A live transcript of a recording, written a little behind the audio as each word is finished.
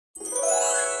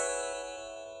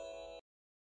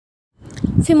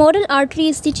Femoral artery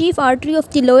is the chief artery of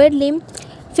the lower limb.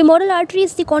 Femoral artery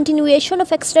is the continuation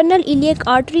of external iliac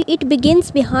artery. It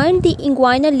begins behind the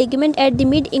inguinal ligament at the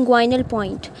mid-inguinal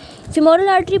point. Femoral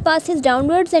artery passes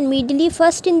downwards and medially,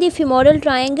 first in the femoral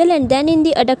triangle and then in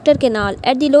the adductor canal.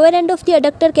 At the lower end of the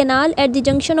adductor canal, at the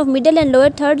junction of middle and lower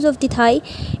thirds of the thigh,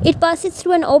 it passes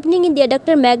through an opening in the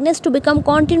adductor magnus to become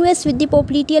continuous with the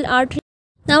popliteal artery.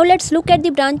 Now let's look at the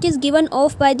branches given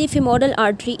off by the femoral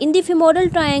artery. In the femoral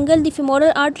triangle, the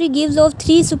femoral artery gives off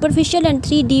 3 superficial and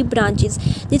 3 deep branches.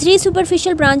 The 3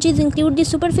 superficial branches include the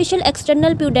superficial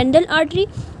external pudendal artery,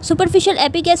 superficial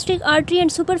epigastric artery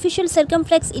and superficial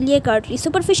circumflex iliac artery.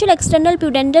 Superficial external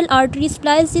pudendal artery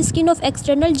supplies the skin of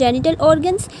external genital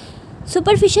organs.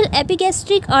 Superficial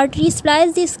epigastric artery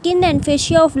supplies the skin and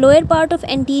fascia of lower part of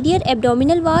anterior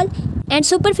abdominal wall, and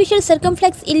superficial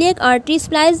circumflex iliac artery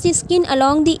supplies the skin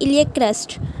along the iliac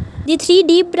crest. The 3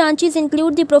 deep branches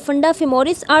include the profunda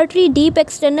femoris artery, deep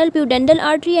external pudendal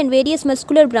artery and various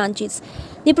muscular branches.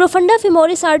 The profunda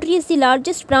femoris artery is the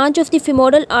largest branch of the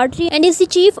femoral artery and is the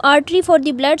chief artery for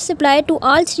the blood supply to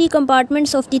all 3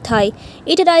 compartments of the thigh.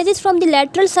 It arises from the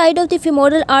lateral side of the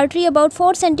femoral artery about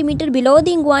 4 cm below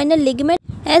the inguinal ligament.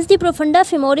 As the profunda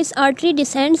femoris artery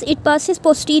descends, it passes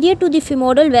posterior to the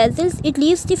femoral vessels. It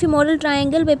leaves the femoral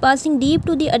triangle by passing deep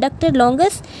to the adductor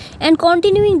longus, and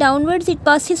continuing downwards, it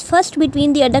passes first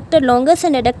between the adductor longus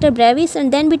and adductor brevis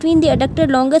and then between the adductor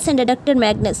longus and adductor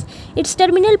magnus. Its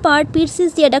terminal part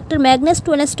pierces the adductor magnus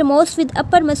to anastomose with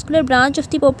upper muscular branch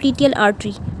of the popliteal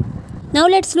artery. Now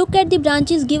let's look at the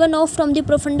branches given off from the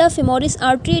profunda femoris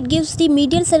artery. It gives the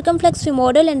medial circumflex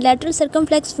femoral and lateral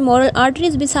circumflex femoral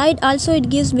arteries. Beside, also it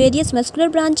gives various muscular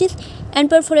branches and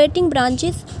perforating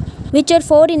branches, which are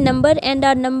 4 in number and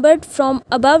are numbered from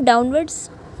above downwards.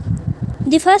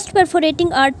 The first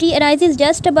perforating artery arises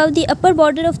just above the upper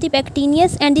border of the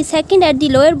pectineus and the second at the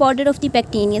lower border of the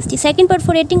pectineus. The second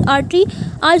perforating artery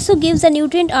also gives a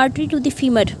nutrient artery to the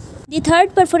femur. The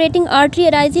third perforating artery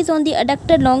arises on the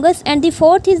adductor longus, and the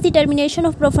fourth is the termination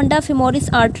of profunda femoris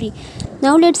artery.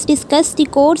 Now let's discuss the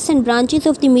course and branches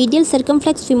of the medial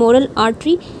circumflex femoral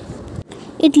artery.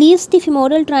 It leaves the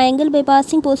femoral triangle by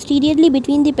passing posteriorly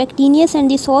between the pectineus and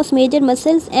the psoas major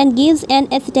muscles and gives an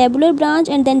acetabular branch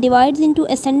and then divides into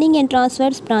ascending and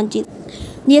transverse branches.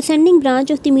 The ascending branch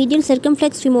of the medial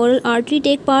circumflex femoral artery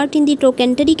take part in the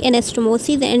trochanteric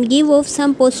anastomosis and give off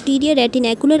some posterior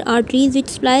retinacular arteries which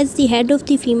supplies the head of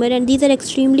the femur, and these are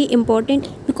extremely important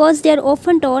because they are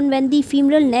often torn when the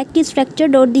femoral neck is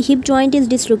fractured or the hip joint is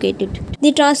dislocated.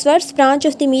 The transverse branch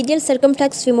of the medial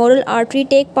circumflex femoral artery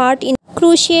take part in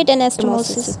cruciate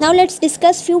anastomosis. Now let's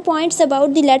discuss few points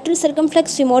about the lateral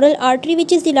circumflex femoral artery,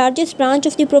 which is the largest branch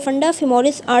of the profunda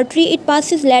femoris artery. It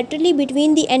passes laterally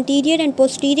between the anterior and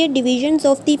posterior divisions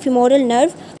of the femoral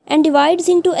nerve and divides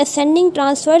into ascending,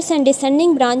 transverse and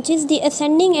descending branches. The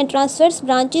ascending and transverse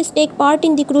branches take part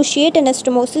in the cruciate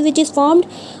anastomosis, which is formed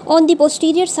on the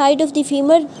posterior side of the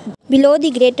femur below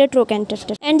the greater trochanter,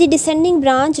 and the descending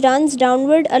branch runs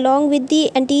downward along with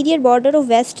the anterior border of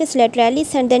vastus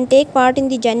lateralis and then take part in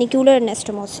the genicular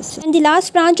anastomosis. And the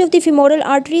last branch of the femoral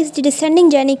artery is the descending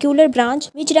genicular branch,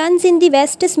 which runs in the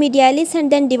vastus medialis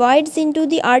and then divides into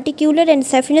the articular and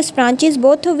saphenous branches,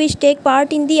 both of which take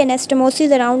part in the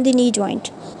anastomosis around the knee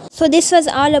joint. So this was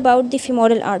all about the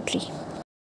femoral artery.